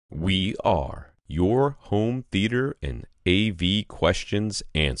We are your home theater and AV questions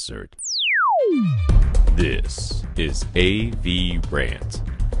answered. This is AVRant.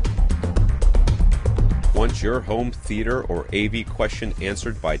 Want your home theater or AV question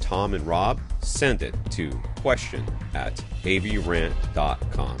answered by Tom and Rob? Send it to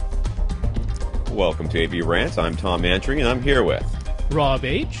question@avrant.com. Welcome to AVRant. I'm Tom Andry, and I'm here with Rob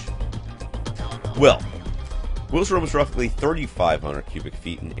H. Will's room is roughly 3,500 cubic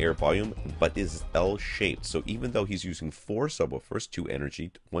feet in air volume, but is L-shaped. So even though he's using 4 subwoofers, 2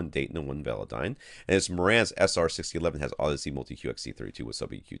 Energy, 1 Dayton, and 1 Velodyne, and his Marantz SR6011 has Odyssey Multi-QXC32 with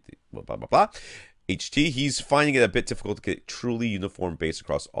sub-EQ, blah, blah, blah, blah, HT, he's finding it a bit difficult to get truly uniform bass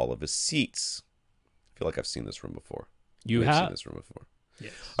across all of his seats. I feel like I've seen this room before. You have? Seen this room before.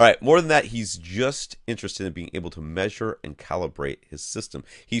 Yes. All right, more than that, he's just interested in being able to measure and calibrate his system.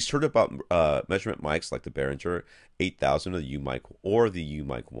 He's heard about measurement mics like the Behringer 8000 or the U-Mic or the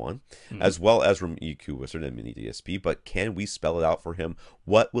U-Mic 1, as well as Room EQ Wizard and MiniDSP, but can we spell it out for him?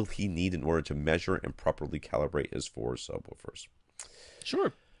 What will he need in order to measure and properly calibrate his 4 subwoofers?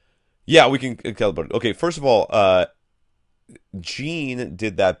 Sure. Yeah, we can calibrate. Okay, first of all, Gene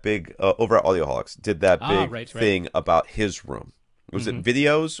did that big, over at Audioholics, did that big thing about his room. Was it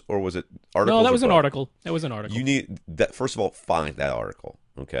videos or was it articles? No, that was an article. That was an article. You need that. First of all, find that article,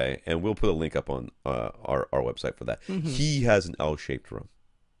 okay? And we'll put a link up on our website for that. He has an L-shaped room.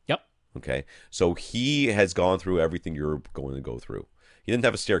 Yep. Okay, so he has gone through everything you're going to go through. He didn't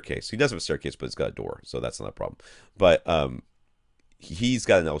have a staircase. He does have a staircase, but it's got a door, so that's not a problem. But he's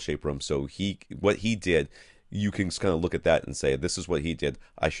got an L-shaped room, so what he did. You can kind of look at that and say, this is what he did.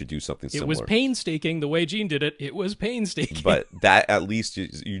 I should do something similar. It was painstaking the way Gene did it. It was painstaking. But that, at least,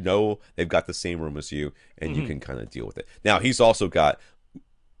 you know they've got the same room as you, and you can kind of deal with it. Now, he's also got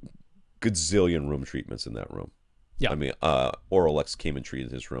gazillion room treatments in that room. Yeah. I mean, Auralex came and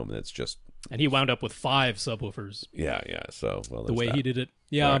treated his room, and it's just... And he wound up with 5 subwoofers. Yeah. So, well, the way that. He did it.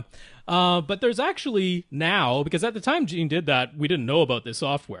 Yeah. Right. But there's actually now, because at the time Gene did that, we didn't know about this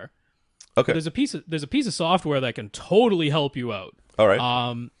software. Okay. There's a piece of software that can totally help you out. All right.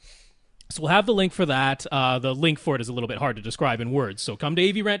 So we'll have the link for that. The link for it is a little bit hard to describe in words. So come to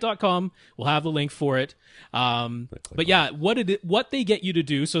avrant.com. We'll have the link for it. But yeah, what they get you to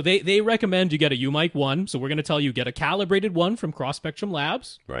do, so they recommend you get a U-Mic 1. So we're going to tell you get a calibrated one from Cross Spectrum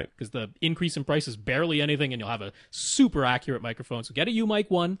Labs. Right. Because the increase in price is barely anything and you'll have a super accurate microphone. So get a U-Mic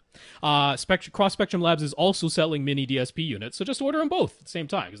 1. Cross Spectrum Labs is also selling MiniDSP units. So just order them both at the same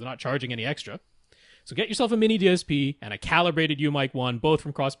time because they're not charging any extra. So get yourself a MiniDSP and a calibrated U-Mic 1, both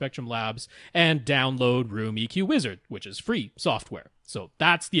from Cross Spectrum Labs, and download Room EQ Wizard, which is free software. So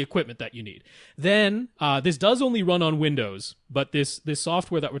that's the equipment that you need. Then, this does only run on Windows, but this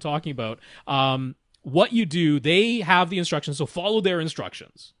software that we're talking about, what you do, they have the instructions, so follow their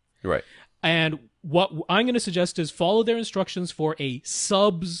instructions. Right. And what I'm going to suggest is follow their instructions for a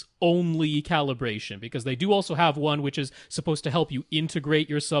subs-only calibration, because they do also have one which is supposed to help you integrate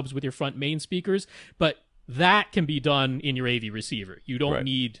your subs with your front main speakers, but that can be done in your AV receiver. You don't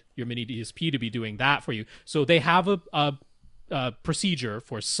need your MiniDSP to be doing that for you. So they have a procedure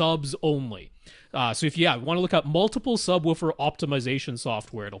for subs only. So if you want to look up multiple subwoofer optimization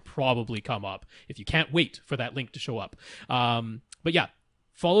software, it'll probably come up if you can't wait for that link to show up. But yeah.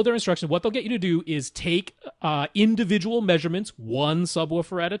 Follow their instructions. What they'll get you to do is take individual measurements, one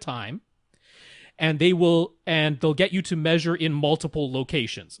subwoofer at a time, and they'll get you to measure in multiple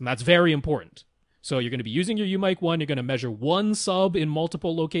locations, and that's very important. So you're going to be using your U-Mic 1, you're going to measure one sub in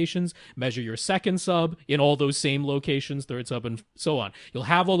multiple locations, measure your second sub in all those same locations, third sub, and so on. You'll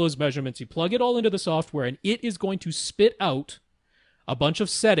have all those measurements. You plug it all into the software, and it is going to spit out a bunch of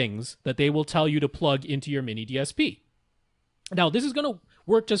settings that they will tell you to plug into your MiniDSP. Now, this is going to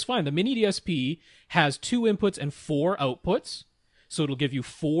work just fine. The MiniDSP has 2 inputs and 4 outputs. So it'll give you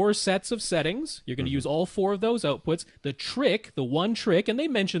 4 sets of settings. You're going to use all 4 of those outputs. The one trick, and they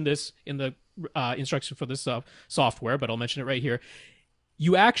mentioned this in the instruction for this software, but I'll mention it right here.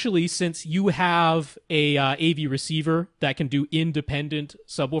 You actually, since you have a AV receiver that can do independent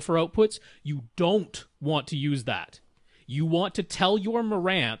subwoofer outputs, you don't want to use that. You want to tell your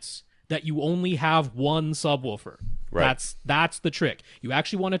Marantz that you only have one subwoofer. Right. That's the trick. You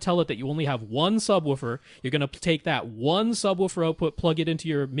actually want to tell it that you only have one subwoofer. You're going to take that one subwoofer output, plug it into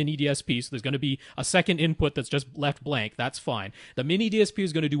your MiniDSP. So there's going to be a second input that's just left blank. That's fine. The MiniDSP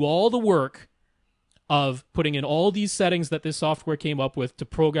is going to do all the work of putting in all these settings that this software came up with to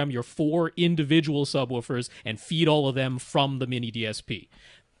program your 4 individual subwoofers and feed all of them from the MiniDSP.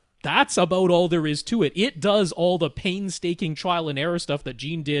 that's about all there is to it. It does all the painstaking trial and error stuff that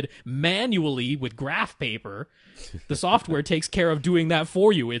Gene did manually with graph paper. The software takes care of doing that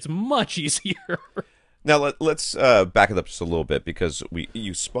for you. It's much easier. Now let's back it up just a little bit, because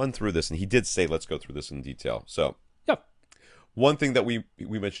you spun through this, and he did say let's go through this in detail. So Yep. one thing that we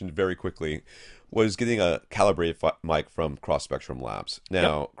mentioned very quickly was getting a calibrated mic from Cross Spectrum Labs.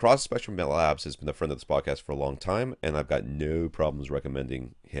 Now, Cross Spectrum Labs has been a friend of this podcast for a long time, and I've got no problems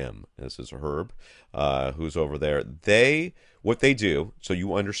recommending him. This is Herb, who's over there. What they do, so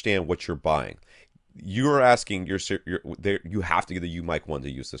you understand what you're buying. You're asking, you have to get the UMic 1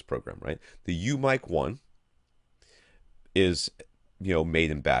 to use this program, right? The UMic 1 is,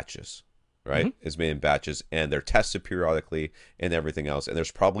 made in batches. Right? Is made in batches, and they're tested periodically and everything else. And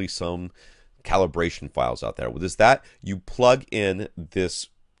there's probably some calibration files out there. What is that? You plug in this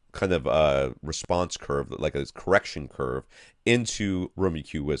kind of response curve, like a correction curve, into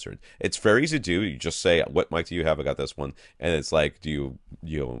RoomEQ Wizard. It's very easy to do. You just say, what mic do you have? I got this one. And it's like, do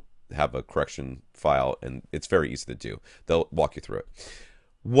you have a correction file? And it's very easy to do. They'll walk you through it.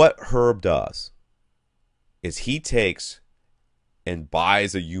 What Herb does is he takes and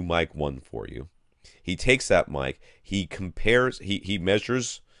buys a UMic 1 for you. He takes that mic, he compares, he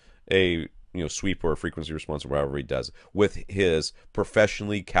measures a sweep or a frequency response or whatever he does with his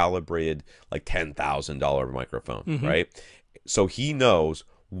professionally calibrated, like $10,000 microphone, right? So he knows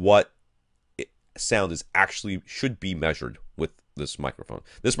what sound is actually should be measured with this microphone.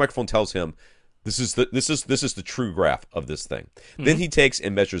 This microphone tells him this is the true graph of this thing. Then he takes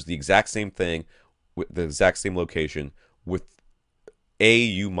and measures the exact same thing with the exact same location with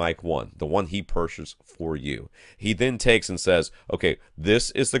a UMic 1, the one he purchased for you. He then takes and says, okay, this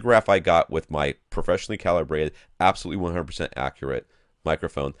is the graph I got with my professionally calibrated, absolutely 100% accurate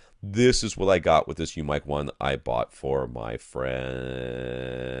microphone. This is what I got with this UMic 1 I bought for my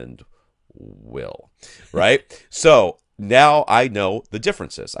friend Will, right? So now I know the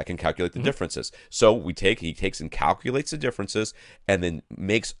differences. I can calculate the differences. So he takes and calculates the differences and then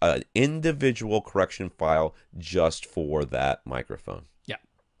makes an individual correction file just for that microphone. Yeah.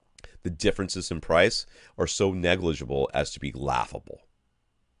 The differences in price are so negligible as to be laughable.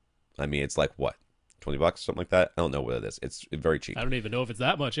 I mean, it's like what? $20, something like that. I don't know what it is. It's very cheap. I don't even know if it's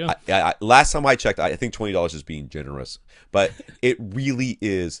that much. Yeah. Last time I checked, I think $20 is being generous, but it really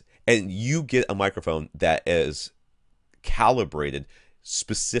is. And you get a microphone that is calibrated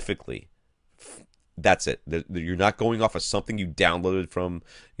specifically. That's it. You're not going off of something you downloaded from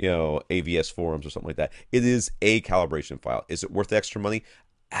AVS forums or something like that. It is a calibration file. Is it worth the extra money?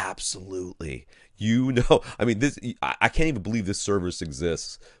 Absolutely. I mean, I can't even believe this service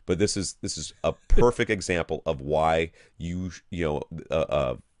exists, but this is a perfect example of why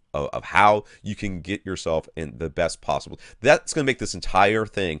of how you can get yourself in the best possible. That's going to make this entire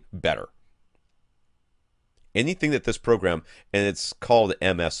thing better. Anything that this program, and it's called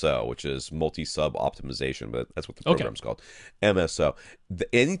MSO, which is multi-sub optimization, but that's what the program's called, MSO.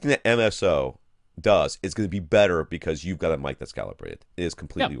 Anything that MSO does is going to be better because you've got a mic that's calibrated. It is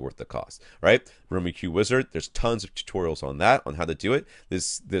completely worth the cost, right? RoomEQ Wizard, there's tons of tutorials on that, on how to do it.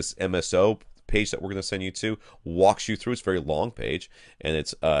 This MSO page that we're going to send you to walks you through. It's a very long page, and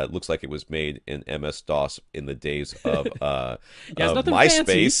it looks like it was made in MS-DOS in the days of it's nothing MySpace.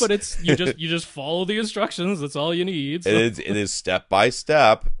 Fancy, but it's you just follow the instructions. That's all you need. So. It is step by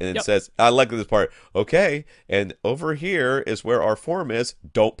step, and it says, I like this part. Okay, and over here is where our form is.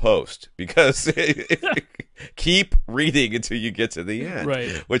 Don't post, because keep reading until you get to the end,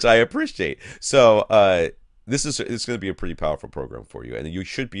 right? Which I appreciate. So it's going to be a pretty powerful program for you, and you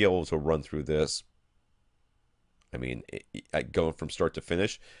should be able to run through this. I mean, going from start to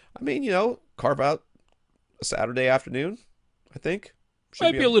finish. I mean, carve out a Saturday afternoon, I think.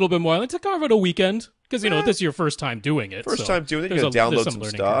 Might be a little bit more. Let's carve out a weekend, because this is your first time doing it. First time doing it, you're going to download some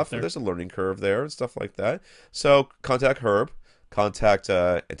stuff. There's a learning curve there and stuff like that. So contact Herb, and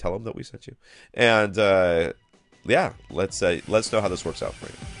tell him that we sent you. And let's know how this works out for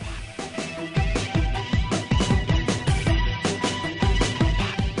you.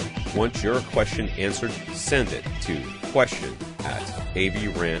 Want your question answered? Send it to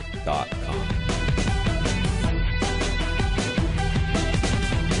question@avrant.com.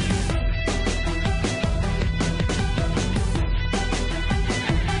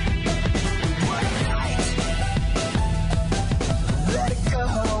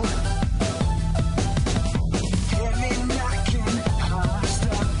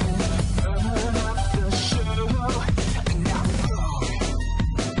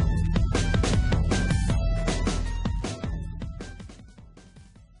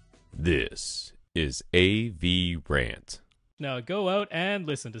 This is AVRant. Now go out and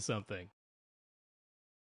listen to something.